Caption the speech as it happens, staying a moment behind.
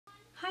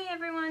Hi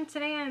everyone,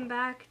 today I'm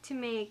back to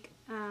make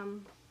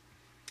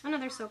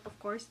another soap, of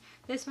course.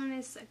 This one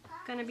is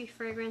going to be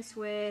fragrance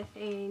with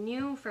a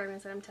new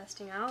fragrance that I'm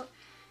testing out.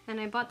 And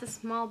I bought the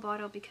small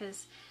bottle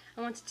because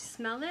I wanted to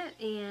smell it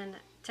and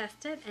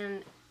test it,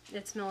 and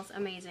it smells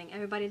amazing.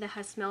 Everybody that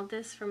has smelled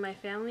this from my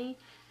family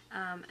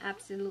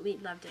absolutely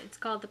loved it. It's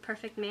called The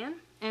Perfect Man,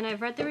 and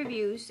I've read the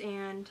reviews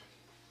and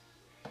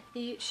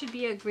it should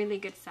be a really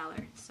good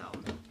seller. So,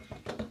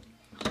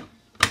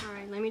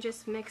 alright, let me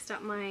just mix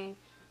up my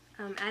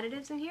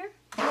additives in here.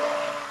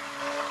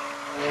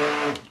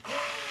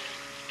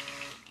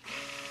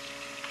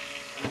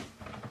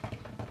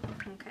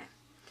 Okay.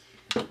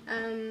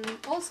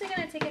 Also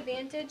going to take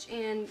advantage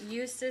and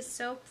use this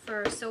soap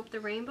for Soap the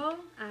Rainbow.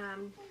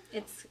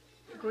 It's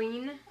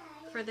green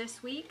for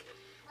this week,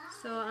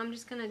 so I'm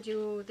just going to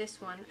do this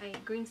one, a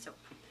green soap.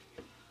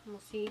 We'll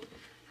see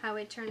how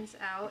it turns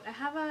out. I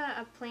have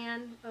a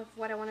plan of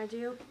what I want to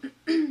do.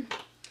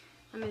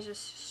 Let me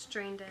just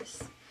strain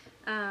this.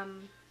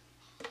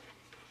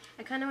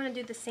 I kind of want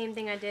to do the same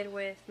thing I did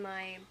with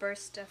my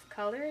Burst of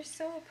Colors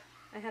soap.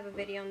 I have a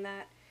video on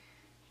that.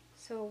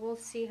 So we'll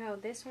see how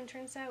this one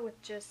turns out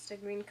with just the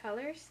green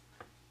colors.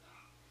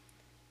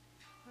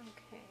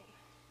 Okay.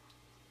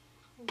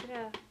 I did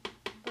a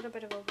little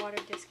bit of a water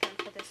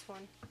discount for this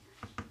one.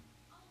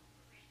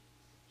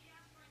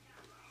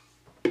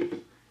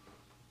 Okay,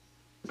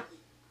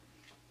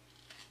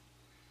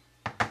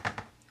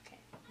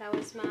 that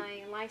was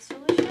my lye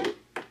solution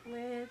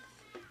with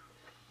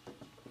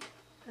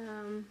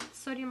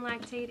sodium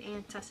lactate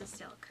and Tessa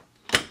silk.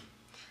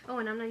 Oh,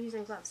 and I'm not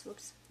using gloves.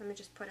 Whoops. Let me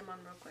just put them on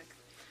real quick.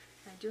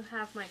 I do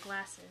have my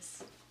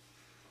glasses.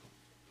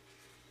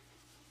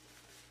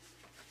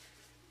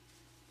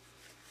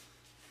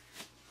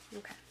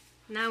 Okay,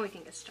 now we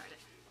can get started.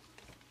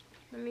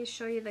 Let me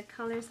show you the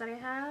colors that I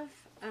have.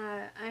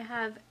 I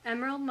have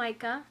Emerald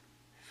Mica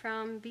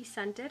from Be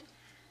Scented.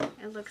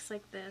 It looks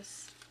like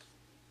this.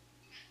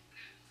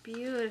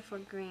 Beautiful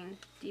green,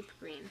 deep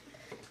green.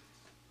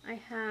 I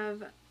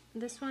have,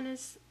 this one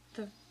is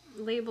the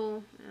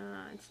label,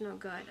 it's no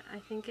good. I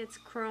think it's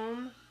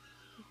Chrome,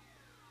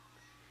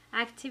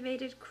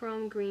 Activated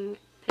Chrome Green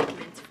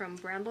Pigments from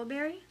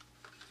Brambleberry.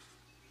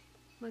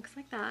 Looks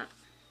like that.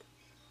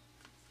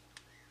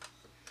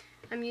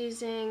 I'm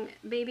using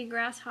Baby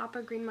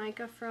Grasshopper Green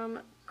Mica from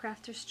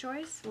Crafter's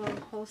Choice, well,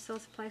 Wholesale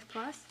Supplies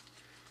Plus.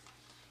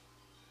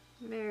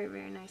 Very,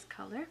 very nice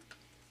color.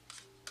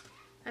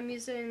 I'm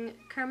using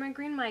Karma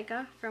Green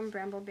Mica from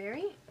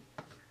Brambleberry.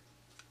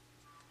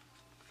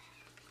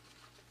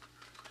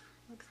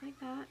 Looks like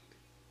that.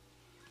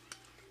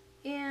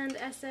 And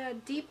as a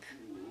deep,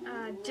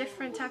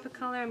 different type of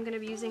color, I'm going to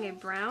be using a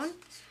brown.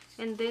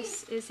 And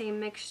this is a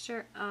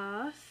mixture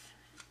of,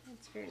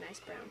 it's very nice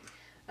brown,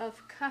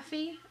 of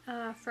Coffee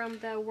from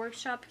the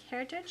Workshop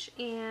Heritage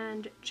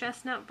and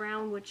Chestnut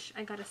Brown, which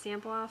I got a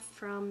sample off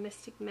from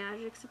Mystic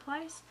Magic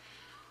Supplies.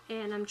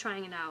 And I'm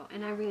trying it out,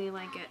 and I really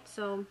like it.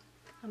 So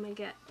I'm going to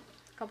get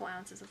a couple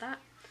ounces of that.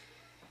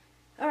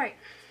 Alright.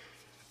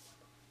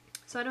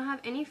 So I don't have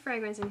any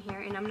fragrance in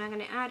here, and I'm not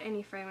going to add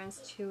any fragrance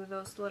to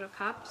those little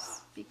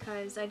cups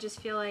because I just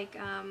feel like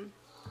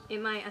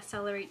it might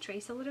accelerate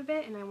trace a little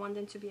bit, and I want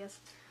them to be as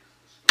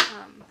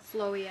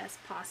flowy as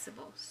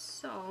possible.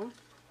 So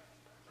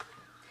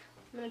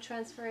I'm going to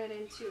transfer it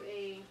into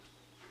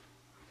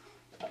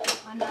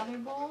another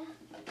bowl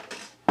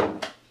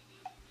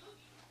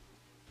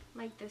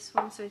like this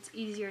one, so it's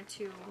easier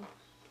to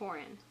pour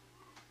in.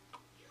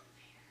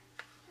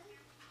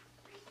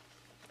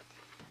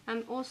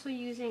 I'm also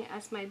using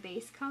as my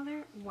base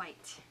color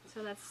white,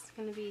 so that's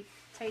going to be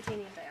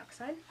titanium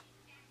dioxide.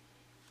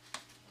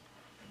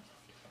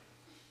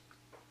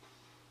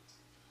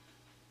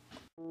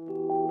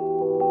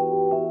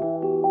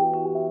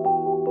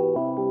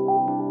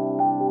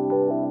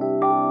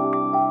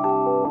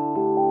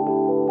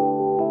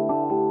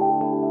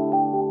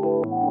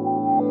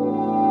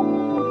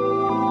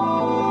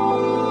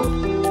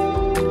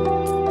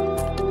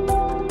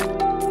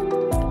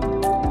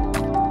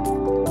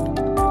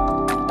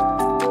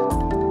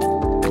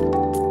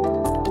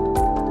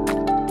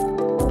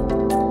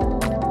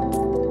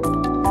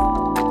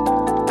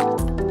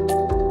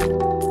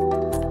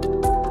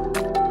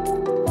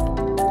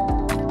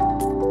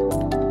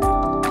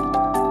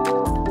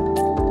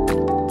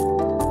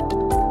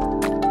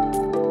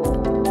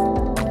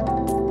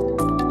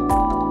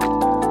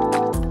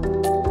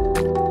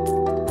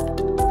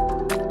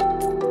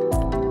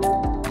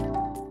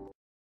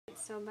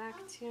 So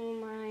back to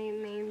my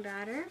main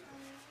batter.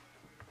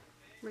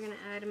 We're going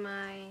to add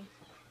my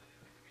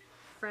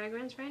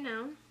fragrance right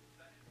now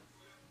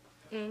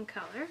and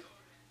color.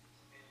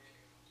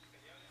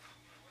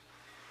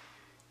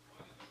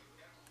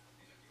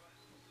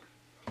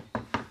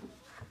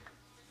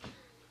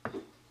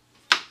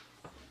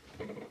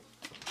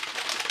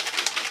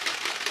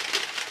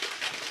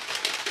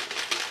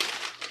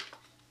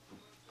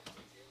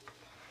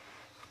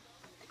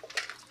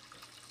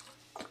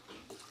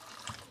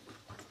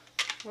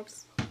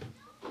 Whoops.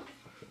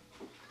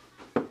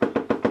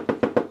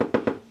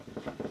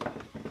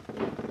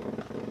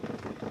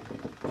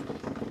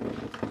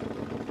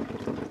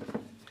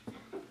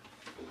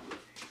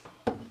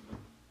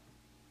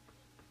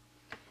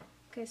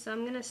 Okay, so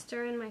I'm gonna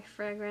stir in my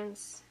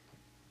fragrance.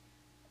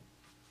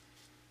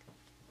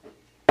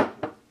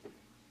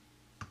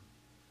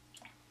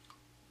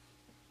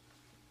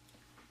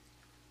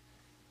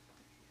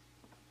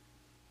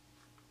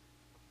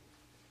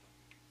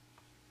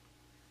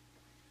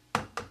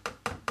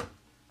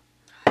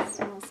 It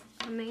smells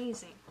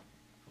amazing.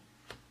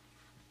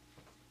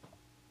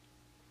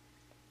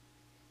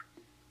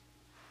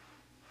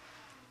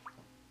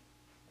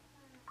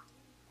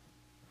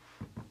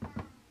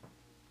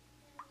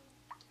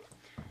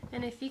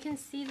 And if you can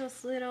see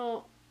those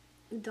little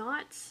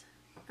dots,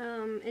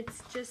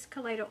 it's just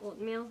Kaleido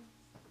oatmeal.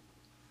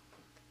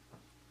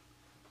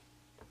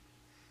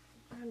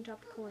 Ground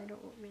up Kaleido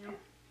oatmeal.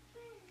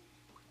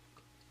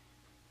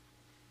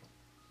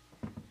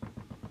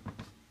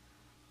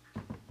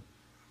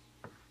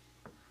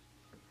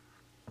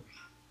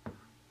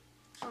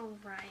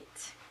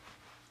 Alright,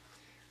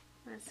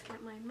 let's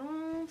get my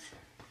mold.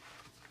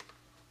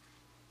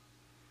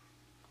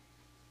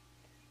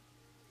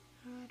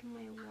 Add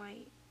my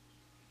white.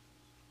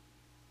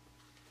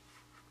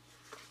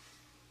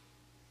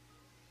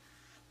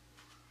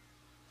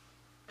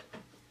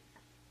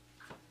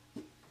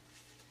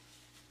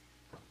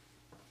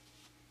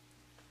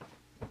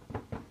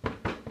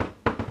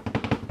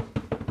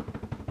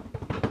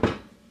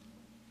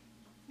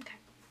 Okay.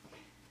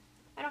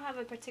 I don't have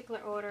a particular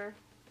order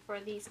for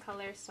these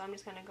colors, so I'm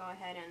just going to go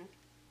ahead and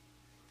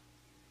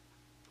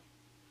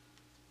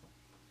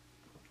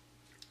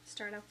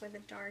start off with a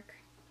dark.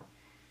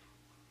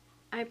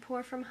 I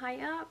pour from high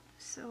up,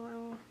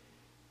 so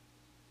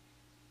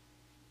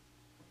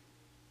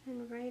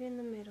and right in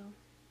the middle.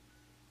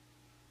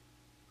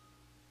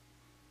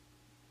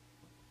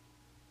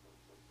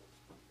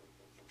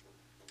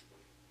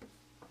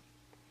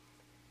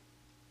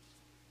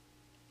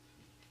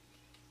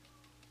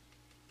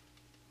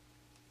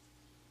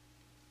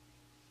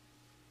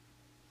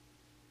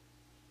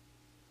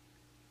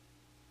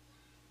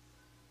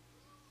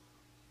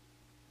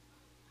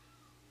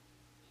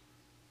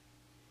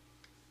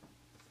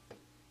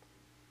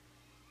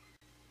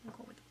 I'll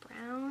go with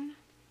brown.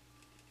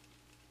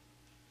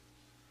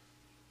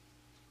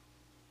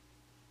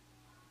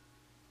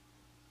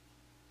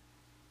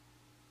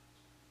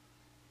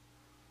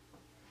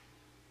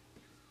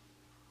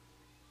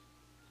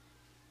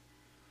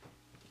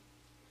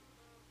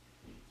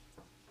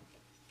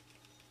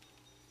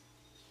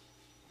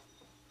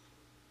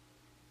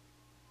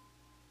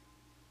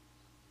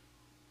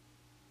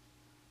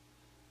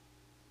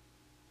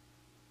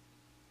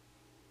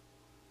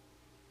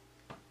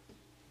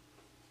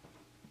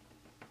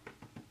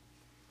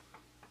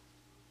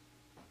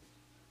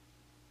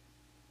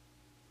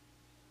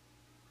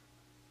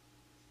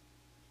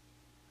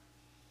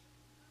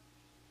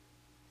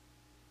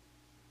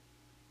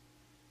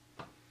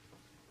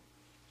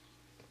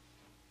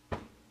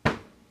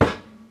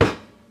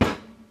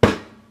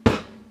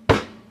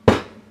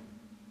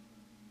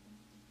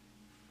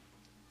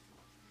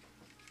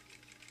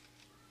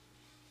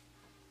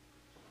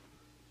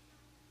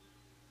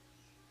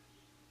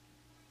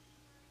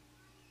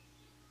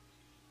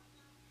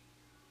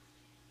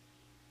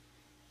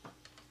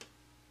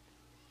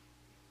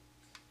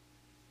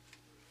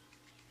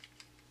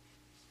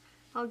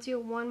 I'll do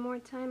it one more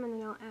time and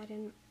then I'll add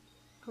in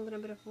a little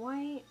bit of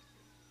white.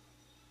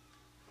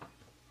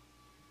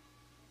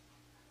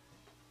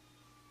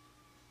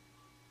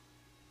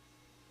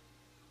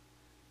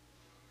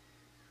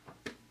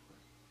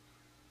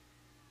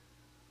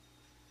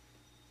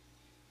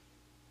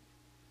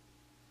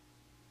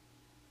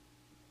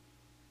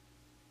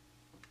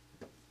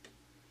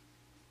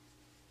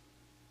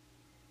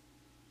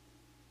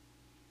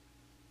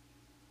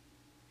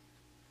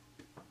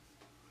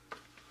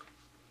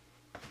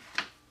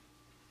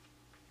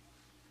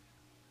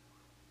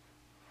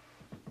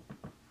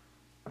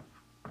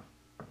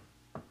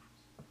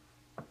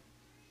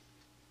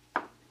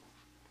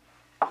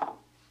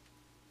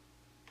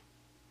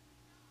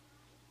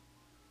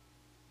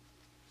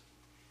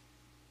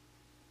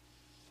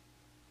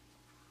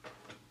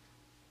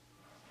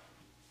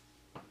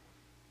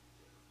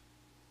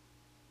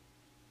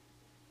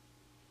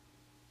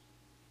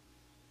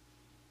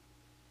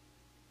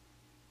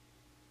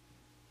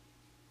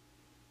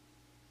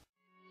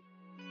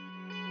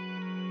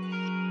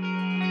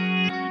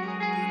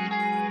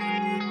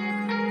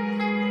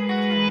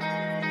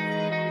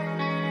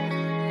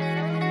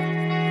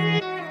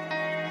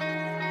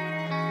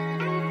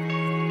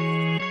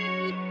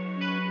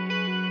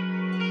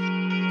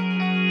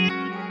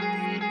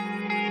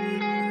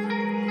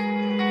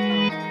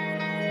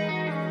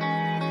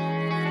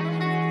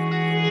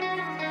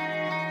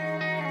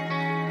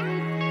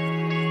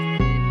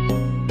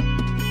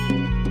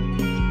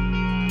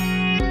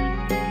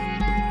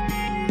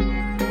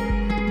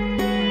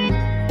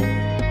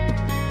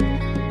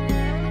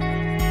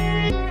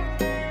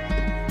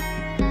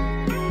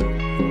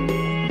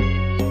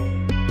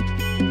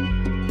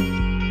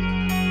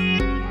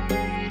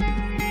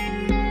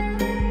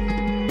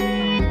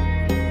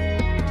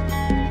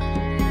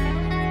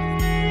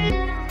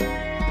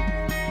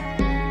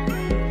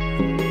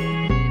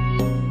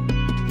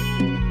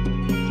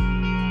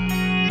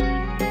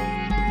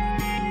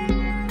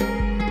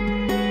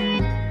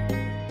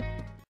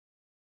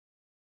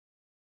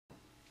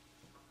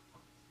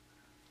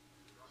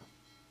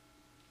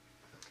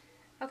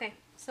 Okay,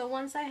 so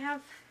once I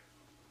have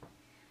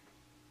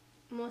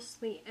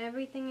mostly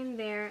everything in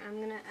there,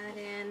 I'm gonna add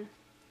in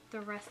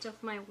the rest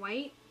of my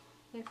white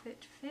if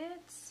it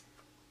fits.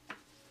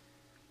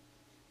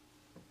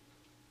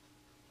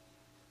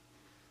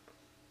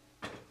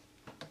 I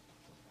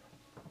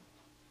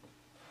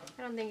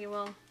don't think it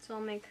will, so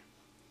I'll make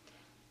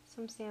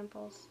some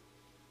samples.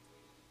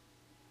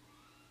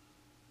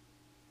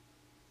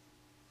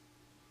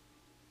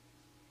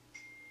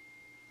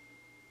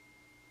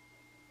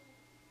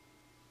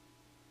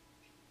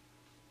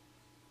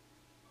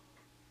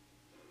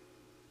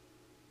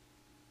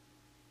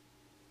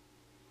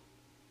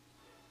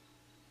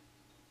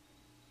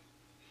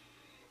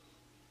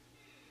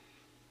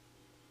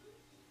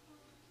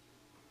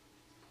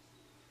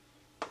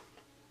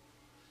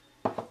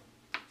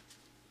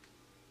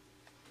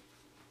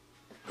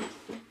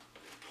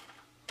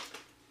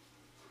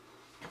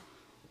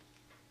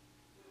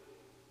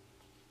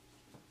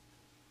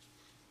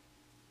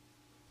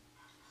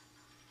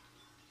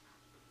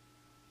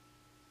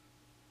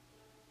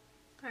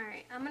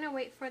 Alright, I'm gonna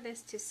wait for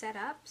this to set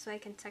up so I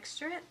can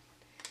texture it.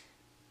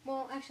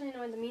 Well, actually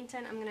no, in the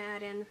meantime I'm gonna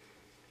add in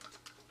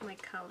my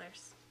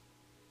colors.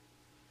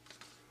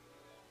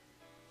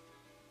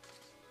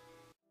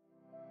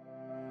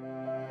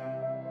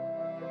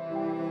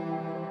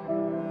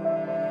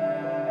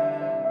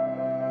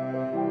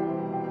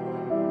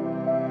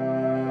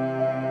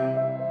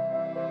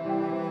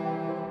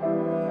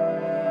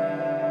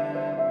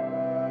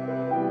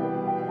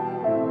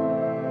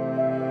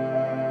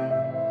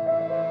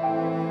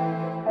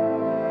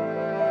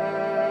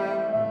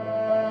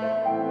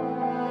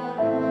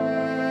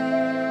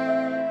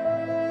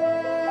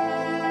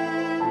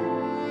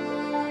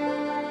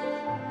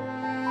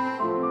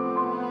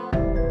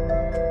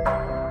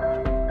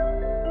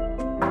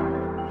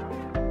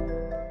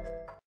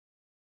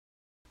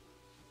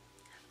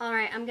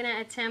 Alright, I'm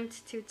gonna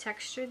attempt to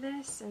texture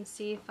this and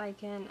see if I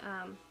can,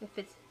 if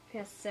it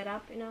has set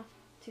up enough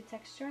to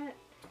texture it.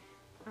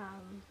 I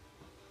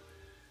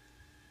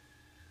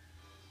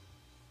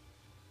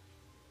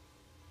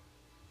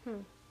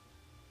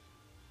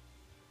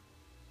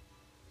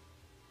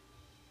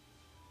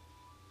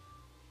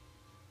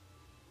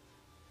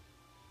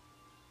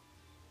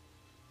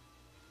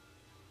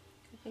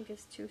think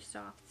it's too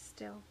soft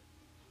still.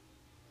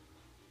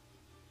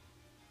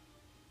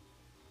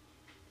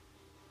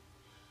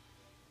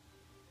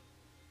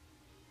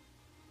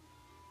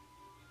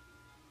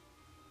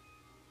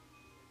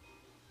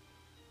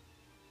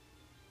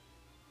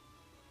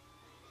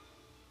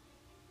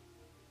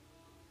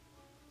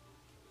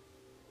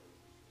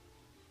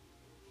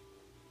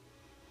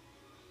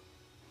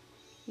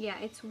 Yeah,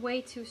 it's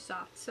way too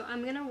soft. So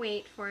I'm gonna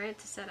wait for it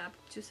to set up,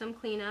 do some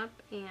cleanup,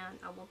 and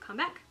I will come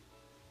back.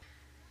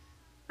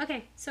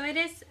 Okay, so it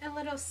is a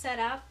little set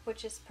up,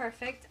 which is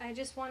perfect. I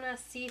just wanna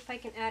see if I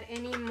can add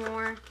any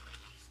more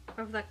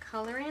of the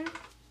color in,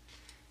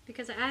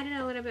 because I added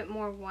a little bit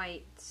more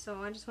white.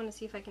 So I just wanna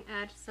see if I can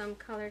add some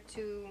color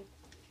to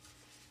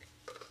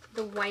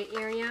the white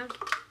area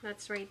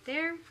that's right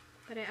there,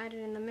 that I added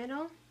in the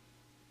middle.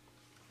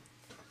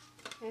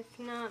 If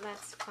not,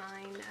 that's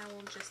fine. I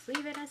will just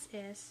leave it as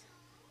is.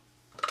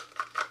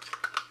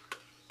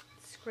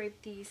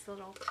 Scrape these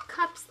little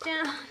cups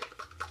down.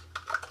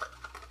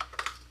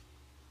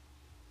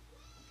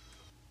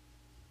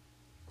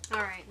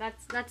 Alright,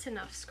 that's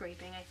enough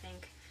scraping, I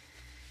think.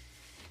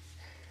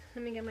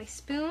 Let me get my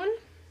spoon.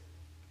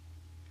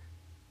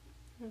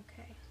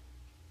 Okay.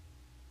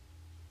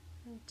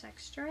 And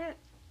texture it.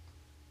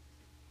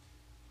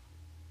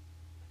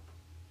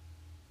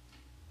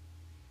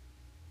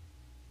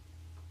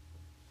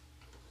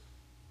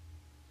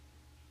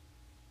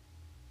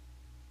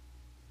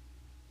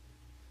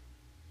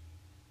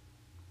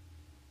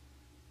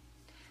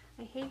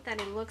 I hate that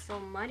it looks all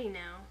muddy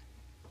now.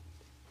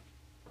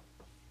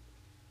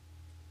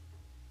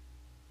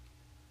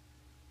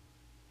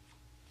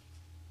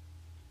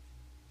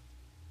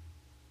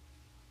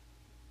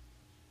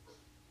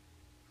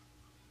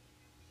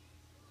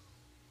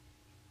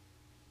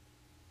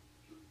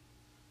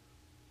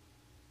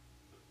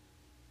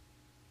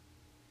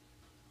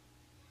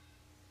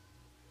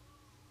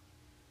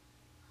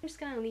 I'm just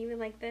gonna leave it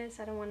like this.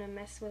 I don't want to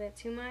mess with it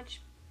too much.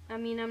 I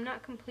mean, I'm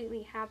not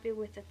completely happy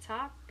with the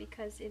top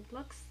because it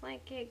looks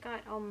like it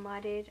got all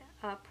mudded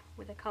up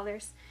with the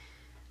colors.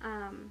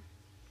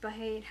 But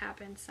hey, it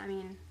happens. I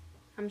mean,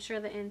 I'm sure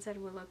the inside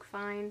will look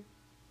fine.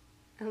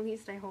 At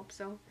least I hope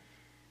so.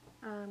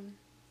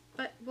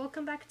 But we'll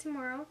come back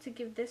tomorrow to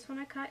give this one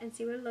a cut and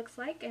see what it looks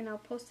like. And I'll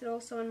post it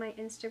also on my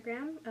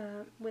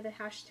Instagram with the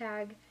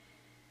hashtag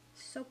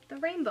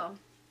 #SoapTheRainbow.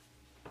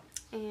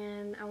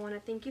 And I want to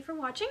thank you for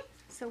watching.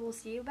 So we'll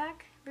see you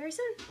back very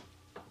soon.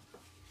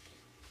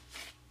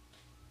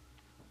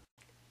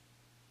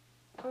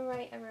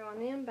 Alright everyone,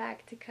 I am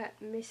back to cut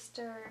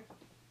Mr.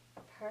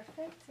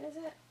 Perfect, is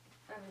it?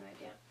 I have no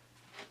idea.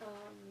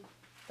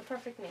 The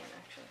Perfect Man,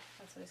 actually.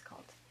 That's what it's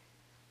called.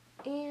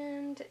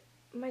 And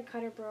my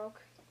cutter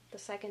broke the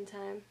second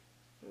time.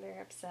 I'm very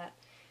upset.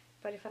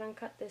 But if I don't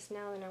cut this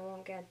now, then I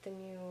won't get the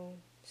new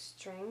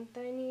string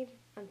that I need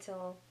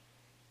until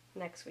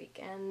next week,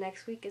 and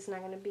next week is not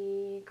going to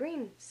be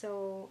green,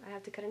 so I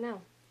have to cut it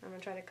now. I'm going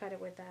to try to cut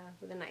it with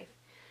a knife.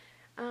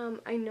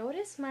 I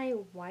noticed my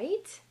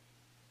white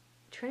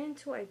turned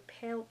into a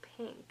pale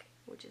pink,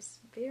 which is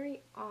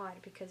very odd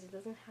because it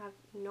doesn't have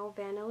no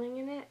vanilling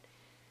in it.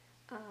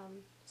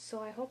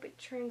 So I hope it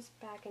turns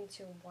back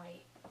into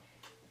white,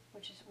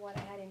 which is what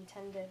I had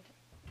intended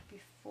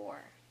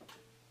before.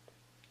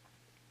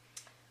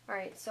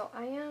 Alright, so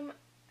I am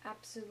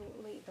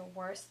absolutely the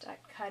worst at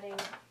cutting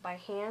by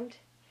hand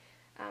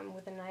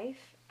with a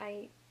knife.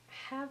 I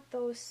have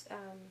those,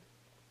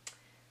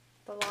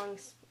 the long,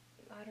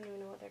 I don't even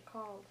know what they're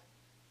called.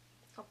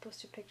 I'll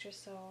post a picture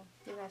so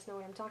you guys know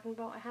what I'm talking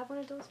about. I have one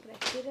of those, but I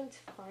didn't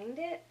find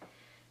it.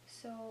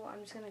 So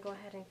I'm just going to go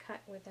ahead and cut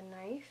with a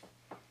knife.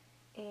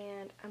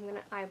 And I'm going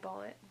to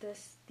eyeball it.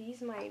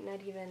 These might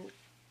not even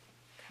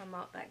come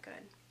out that good.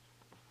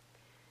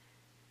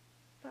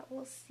 But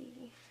we'll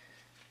see.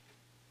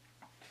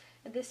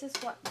 This is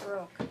what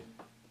broke.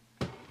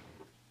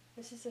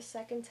 This is the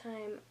second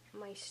time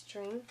my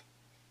string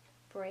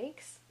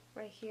breaks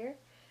right here.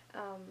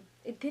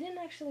 It didn't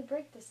actually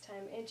break this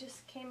time. It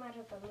just came out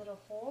of a little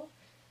hole,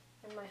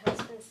 and my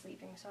husband's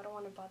sleeping, so I don't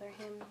want to bother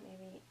him.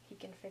 Maybe he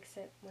can fix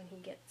it when he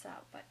gets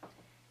out. But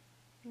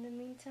in the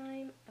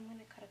meantime, I'm going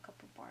to cut a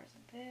couple bars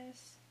of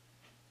this.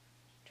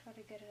 Try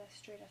to get it as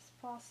straight as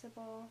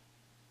possible.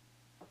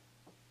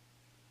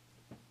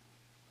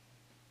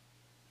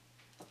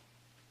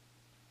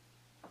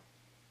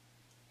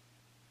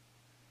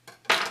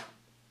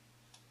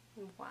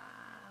 Wow.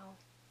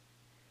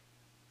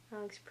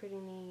 That looks pretty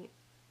neat.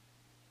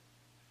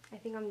 I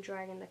think I'm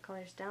dragging the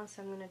colors down,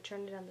 so I'm going to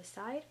turn it on the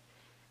side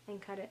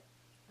and cut it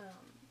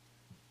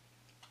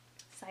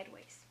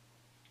sideways.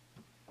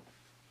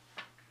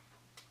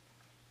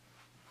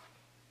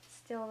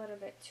 Still a little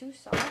bit too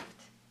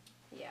soft.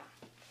 Yeah,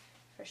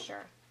 for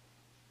sure.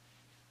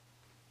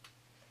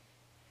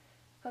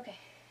 Okay,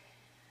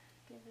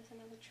 give this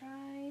another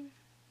try.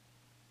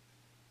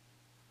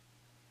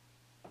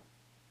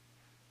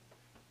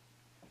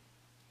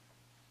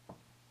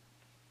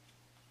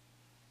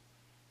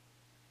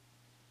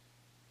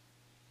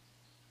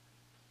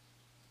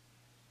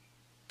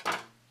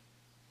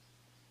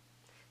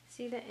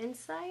 See, the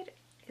inside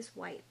is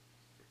white,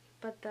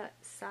 but the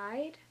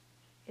side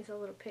is a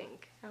little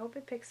pink. I hope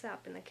it picks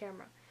up in the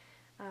camera.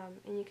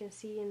 And you can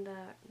see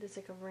there's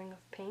like a ring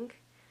of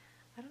pink.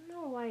 I don't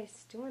know why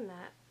it's doing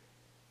that,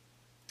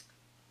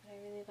 but I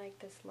really like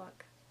this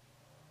look.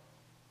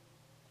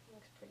 It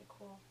looks pretty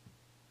cool.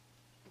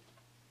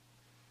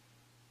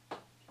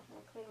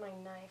 I'll clean my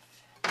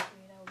knife.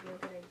 Maybe that would be a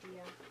good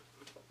idea.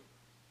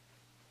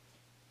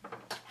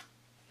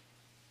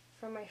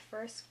 For my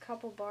first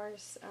couple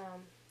bars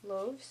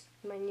loaves,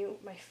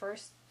 my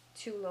first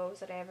 2 loaves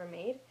that I ever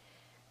made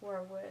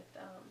were with,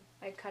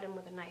 I cut them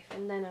with a knife,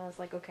 and then I was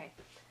like, okay,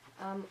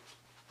 I'm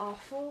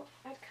awful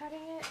at cutting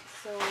it,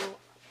 so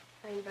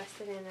I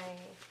invested in a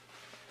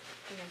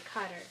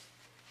cutter.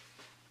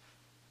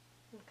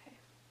 Okay,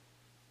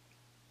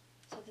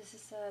 so this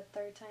is the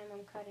 3rd time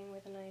I'm cutting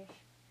with a knife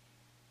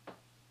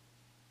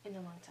in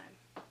a long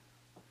time.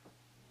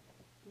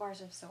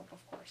 Bars of soap,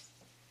 of course.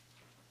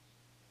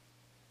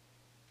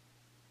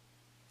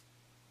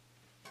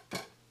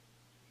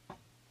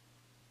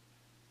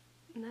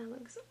 That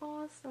looks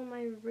awesome.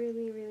 I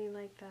really, really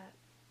like that.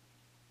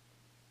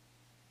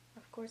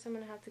 Of course, I'm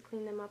going to have to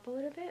clean them up a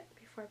little bit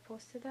before I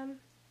posted them.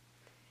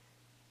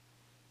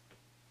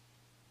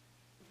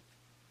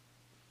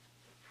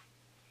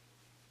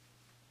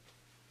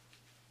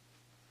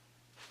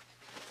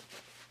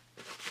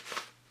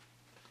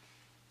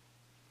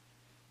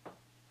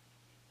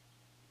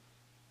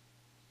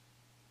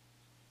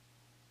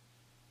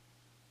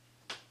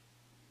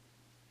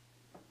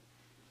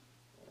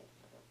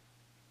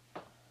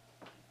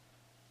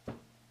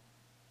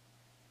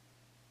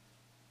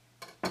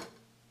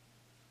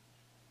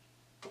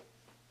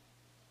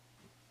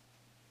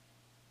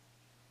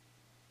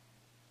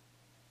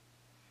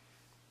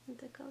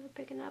 The color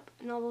picking up,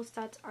 and all those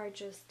dots are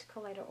just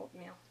Kaleido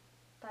oatmeal.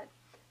 But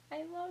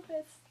I love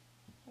this.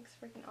 Looks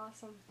freaking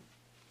awesome.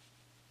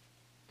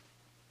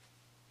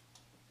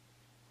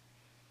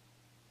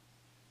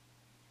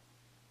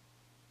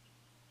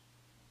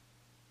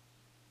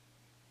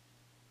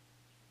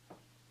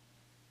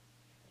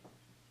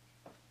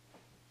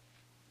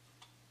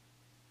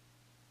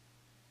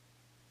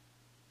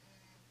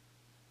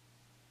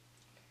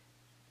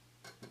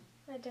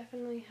 I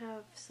definitely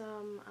have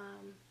some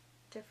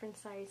different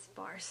size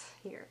bars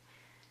here,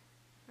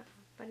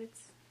 but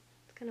it's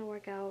gonna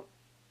work out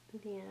in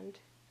the end.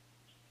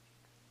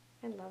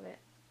 I love it.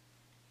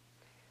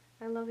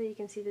 I love that you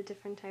can see the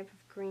different type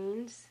of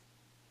greens.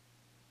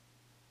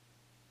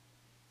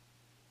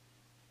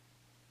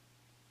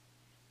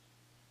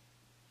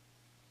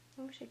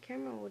 I wish the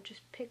camera would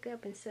just pick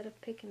up instead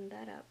of picking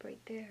that up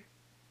right there.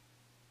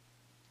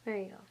 There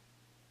you go.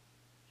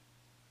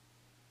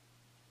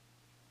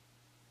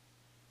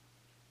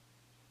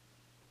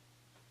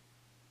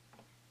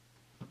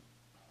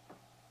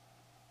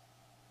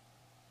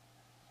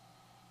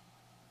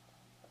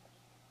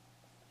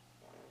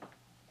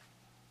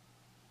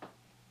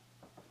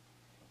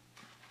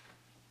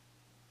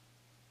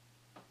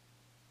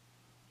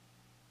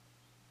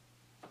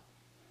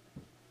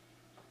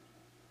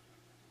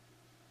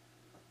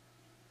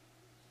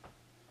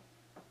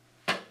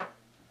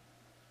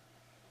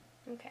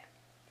 Okay.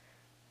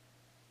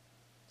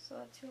 So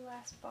the 2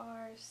 last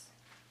bars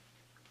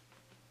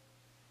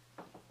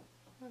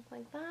look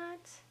like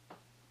that.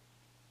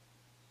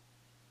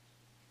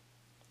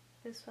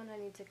 This one I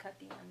need to cut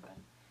the end, but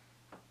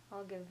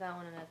I'll give that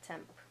one an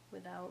attempt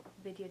without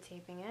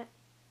videotaping it.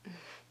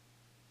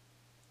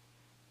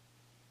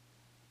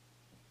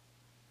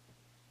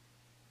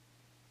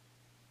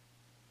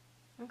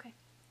 Okay.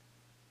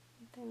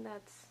 I think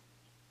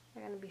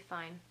they're gonna be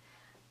fine.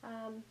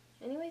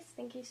 Anyways,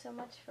 thank you so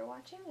much for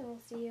watching, and we'll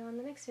see you on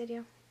the next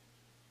video.